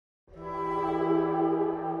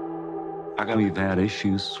How come you've had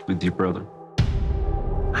issues with your brother?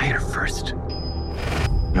 I had her first.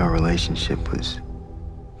 Our relationship was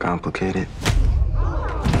complicated,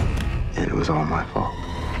 and it was all my fault.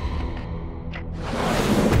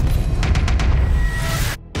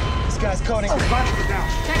 This guy's coding.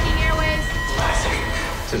 Checking airways.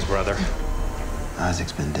 Isaac. It's his brother.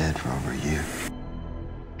 Isaac's been dead for over a year,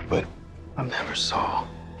 but I never saw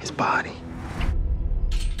his body.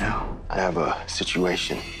 Now, I have a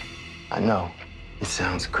situation. I know it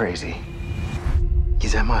sounds crazy.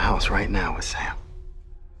 He's at my house right now with Sam.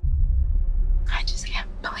 I just can't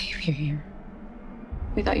believe you're here.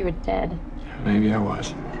 We thought you were dead. Maybe I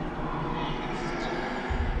was.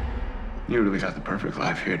 You really got the perfect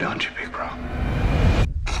life here, don't you, big bro?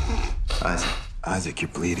 Isaac,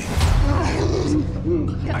 you're bleeding.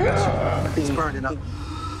 I got you. He's burning up.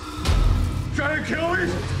 Trying to kill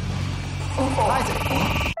me?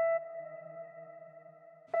 Isaac!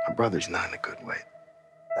 My brother's not in a good way.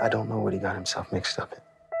 I don't know what he got himself mixed up in.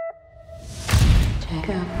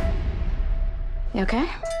 Jacob. You okay?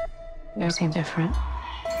 You seem different.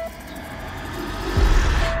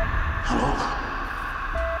 Hello?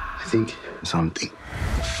 I think something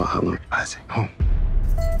followed Isaac home.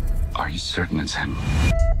 Are you certain it's him?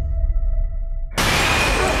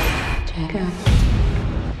 Jacob.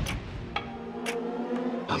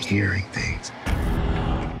 I'm hearing things.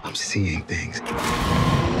 I'm seeing things.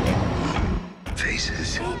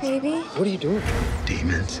 Faces. Hey, baby. What are you doing?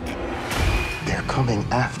 Demons. They're coming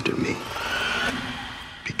after me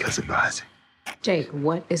because of Isaac. Jake,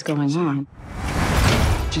 what is going on?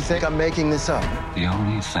 Do you think I'm making this up? The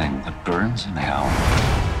only thing that burns in hell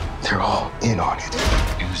They're all in on it.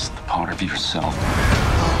 is the part of yourself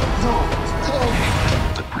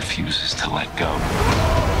that refuses to let go.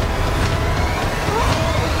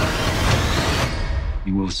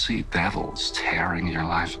 You will see devils tearing your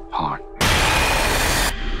life apart.